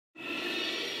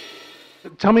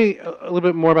Tell me a little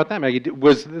bit more about that, Maggie.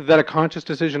 Was that a conscious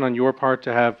decision on your part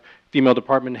to have female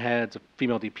department heads, a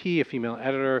female DP, a female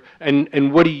editor,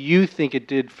 and what do you think it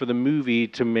did for the movie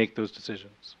to make those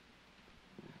decisions?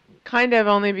 Kind of,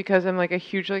 only because I'm like a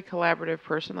hugely collaborative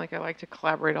person. Like I like to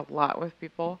collaborate a lot with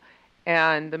people,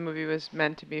 and the movie was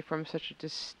meant to be from such a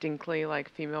distinctly like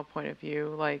female point of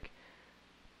view. Like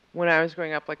when I was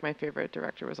growing up, like my favorite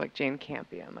director was like Jane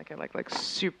Campion. Like I like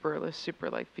super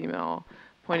like female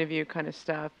point of view kind of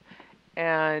stuff,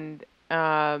 and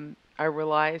I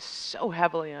rely so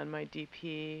heavily on my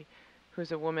DP,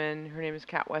 who's a woman. Her name is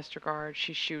Kat Westergaard.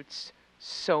 She shoots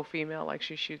so female, like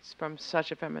she shoots from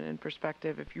such a feminine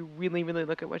perspective. If you really, really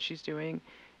look at what she's doing,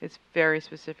 it's very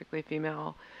specifically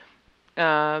female.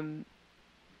 I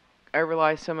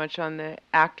rely so much on the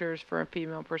actors for a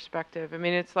female perspective. I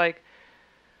mean, it's like,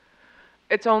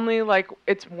 it's only like,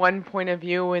 it's one point of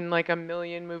view in like a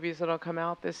million movies that'll come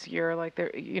out this year. Like there,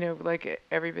 you know, like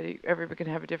everybody can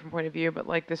have a different point of view, but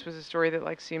like this was a story that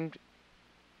like seemed,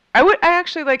 I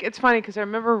actually like, it's funny because I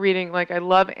remember reading, like, I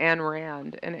love Ayn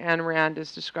Rand, and Ayn Rand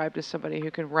is described as somebody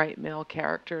who can write male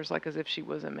characters, like, as if she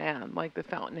was a man. Like, The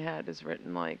Fountainhead is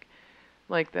written like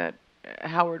that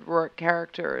Howard Rourke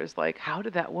character is like, how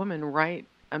did that woman write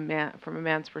a man from a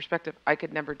man's perspective? I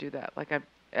could never do that. Like, I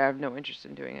have no interest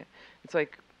in doing it. It's,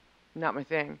 like, not my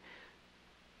thing.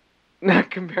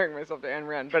 Not comparing myself to Ayn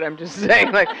Rand, but I'm just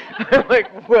saying, like, I'm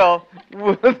like, well,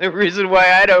 the reason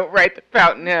why I don't write The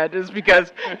Fountainhead is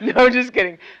because, no, just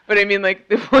kidding. But I mean, like,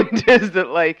 the point is that,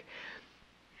 like,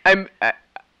 I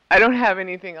don't have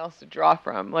anything else to draw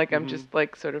from. Like, I'm just,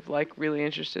 like, sort of, like, really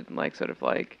interested in, like, sort of,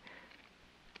 like,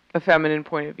 a feminine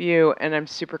point of view, and I'm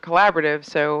super collaborative,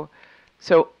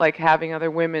 so, like, having other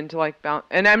women to, like, bounce,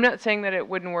 and I'm not saying that it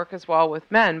wouldn't work as well with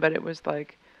men, but it was,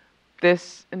 like,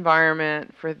 this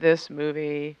environment for this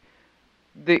movie,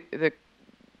 the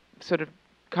sort of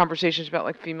conversations about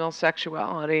like female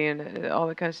sexuality and all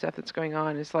the kind of stuff that's going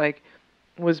on is like,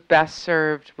 was best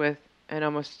served with an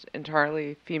almost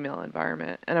entirely female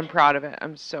environment. And I'm proud of it.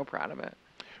 I'm so proud of it.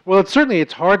 Well,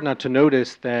 it's hard not to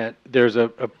notice that there's a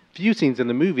few scenes in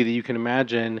the movie that you can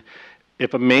imagine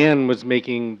if a man was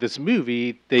making this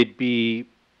movie, they'd be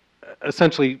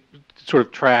essentially sort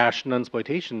of trash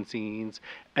nunsploitation scenes,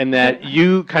 and that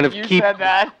you kind of you keep said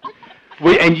that.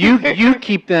 And you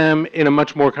keep them in a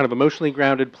much more kind of emotionally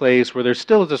grounded place where there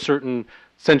still is a certain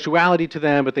sensuality to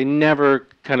them, but they never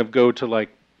kind of go to like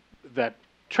that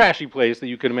trashy place that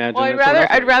you could imagine. Well,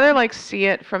 I'd rather like see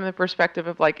it from the perspective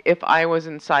of like if I was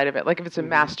inside of it, like if it's a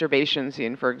masturbation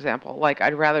scene, for example, like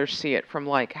I'd rather see it from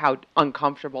like how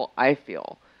uncomfortable I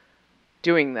feel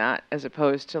doing that as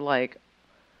opposed to like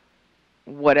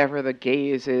whatever the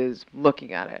gaze is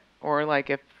looking at it, or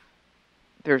like if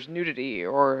there's nudity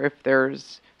or if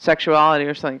there's sexuality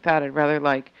or something like that, I'd rather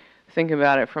like think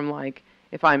about it from like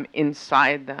if I'm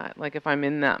inside that, like if I'm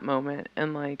in that moment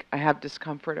and like I have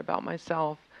discomfort about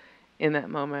myself in that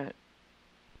moment.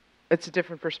 It's a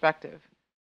different perspective.